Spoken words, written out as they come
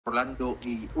Orlando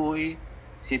E. Uy,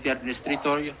 City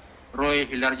Administrator Roy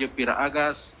Hilario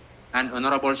Piraagas, and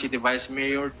Honorable City Vice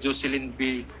Mayor Jocelyn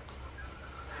B.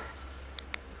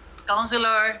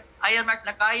 Councilor Ayan Mark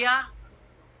Nakaya,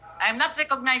 I'm not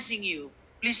recognizing you.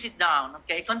 Please sit down.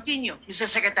 Okay, continue, Mr.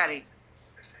 Secretary.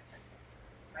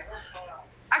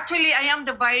 Actually, I am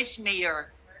the Vice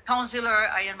Mayor. Councilor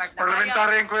Ayan Mark Nakaya.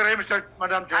 Parliamentary inquiry,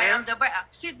 Madam Chair. I am the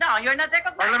sit down. You're not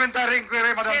recognized. Parliamentary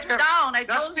inquiry, Madam Sit Chair. down. I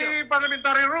That's told you. the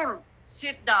parliamentary rule.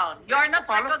 Sit down. You are not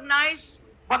Follow. recognized.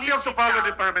 But you have to Please sit follow down.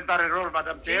 the parliamentary rule,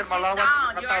 Madam Chair. Please sit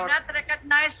down. You are not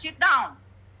recognized. Sit down.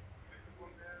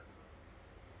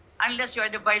 Unless you are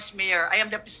the Vice Mayor. I am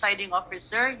the presiding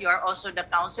officer. You are also the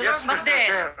councilor. Yes, But Mr. then,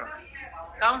 Chair.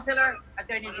 Councilor,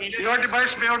 Attorney James. You are the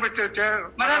Vice Mayor, Mr. Chair.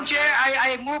 Madam Chair,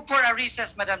 I move for a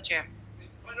recess, Madam Chair.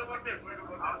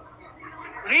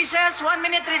 Recess. 1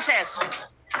 minute recess.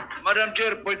 Madam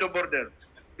Chair, point of order.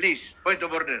 Please, point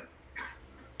of order.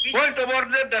 Point of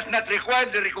order does not require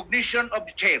the recognition of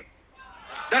the chair.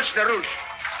 That's the rules.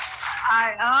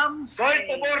 I am Point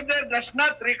saying, of order does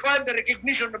not require the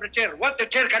recognition of the chair. What the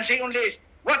chair can say only is,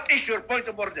 what is your point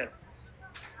of order?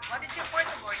 what is your point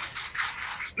of order?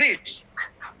 Please.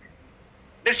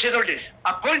 Let's settle this.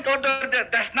 A point of order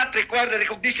does not require the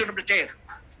recognition of the chair.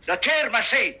 The chair must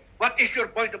say, what is your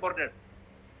point of order?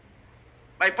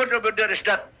 My point of order is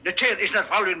that the chair is not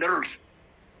following the rules.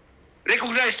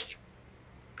 Recognized,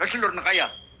 Councilor Nakaya.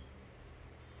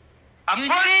 A You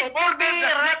point need of to order be does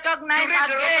not- recognized you read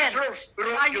the again. Robert's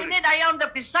rules. You need, I am the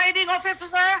presiding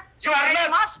officer, so You are I not.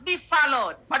 must be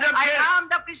followed. Madam I Chair. am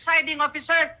the presiding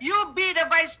officer. You be the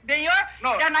vice mayor,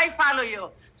 No. then I follow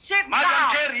you. Sit Madam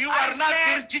down. Chair, you I are not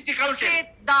said, the city council.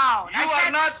 Sit down. You I are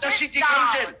said, not the sit city down.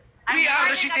 council. I'm We are the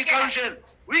warning city again. council.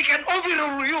 We can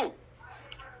overrule you.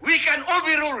 We can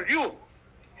overrule you.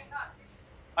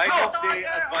 I No. hope the Order,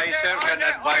 advisor order, can order,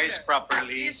 advise order.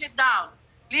 properly. Please sit down.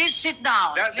 Please sit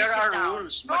down. There Please sit are down.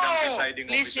 rules, No. Madam Presiding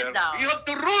Please Officer. sit down. You have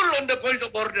to rule on the point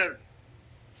of order.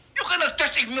 You cannot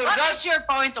just ignore What that. is your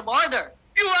point of order?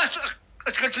 You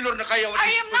as Councilor Nakaya. what I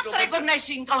is am point not of order?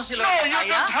 recognizing Councilor No, you Nakaya.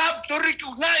 don't have to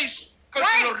recognize Why?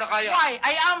 Councilor Nakaya. Why?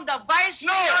 I am the vice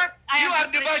No, mayor. I you am are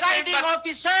the the vice presiding mayor, but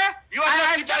officer. you are and not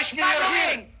I'm the vice just mayor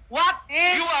following here. what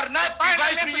is You are not the vice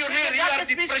parliament mayor procedure. here. You That are is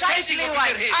the precisely presiding why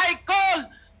officer here. I called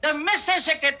the Mr.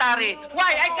 Secretary.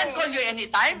 Why? I can call you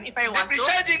anytime if I The want to.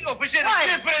 presiding officer Why?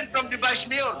 is different from the vice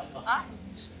mayor. Huh?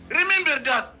 Remember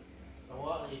that.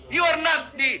 You are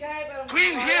not the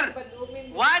queen here.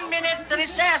 1 minute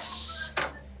recess.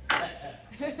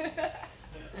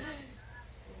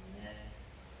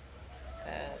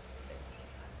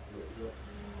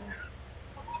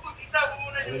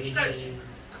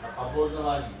 Pabor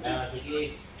naman,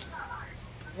 sige.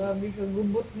 Grabe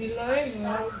kagubot nila eh.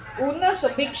 Una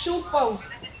sa Big Siupaw.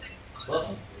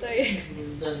 Bakit? Tay,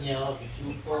 Pinundan niya ako,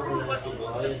 bisupo, wala na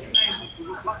kabayan.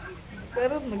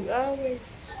 karon nag-away.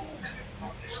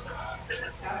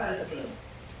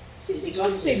 City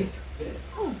Council.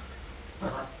 Oh.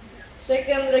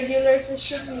 Second regular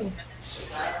session yun.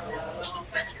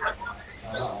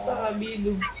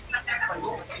 Takabilog.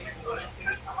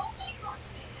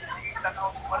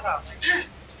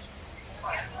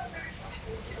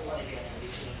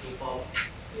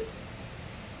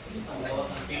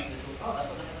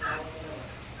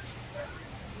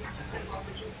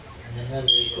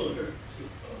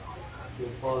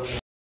 Supo na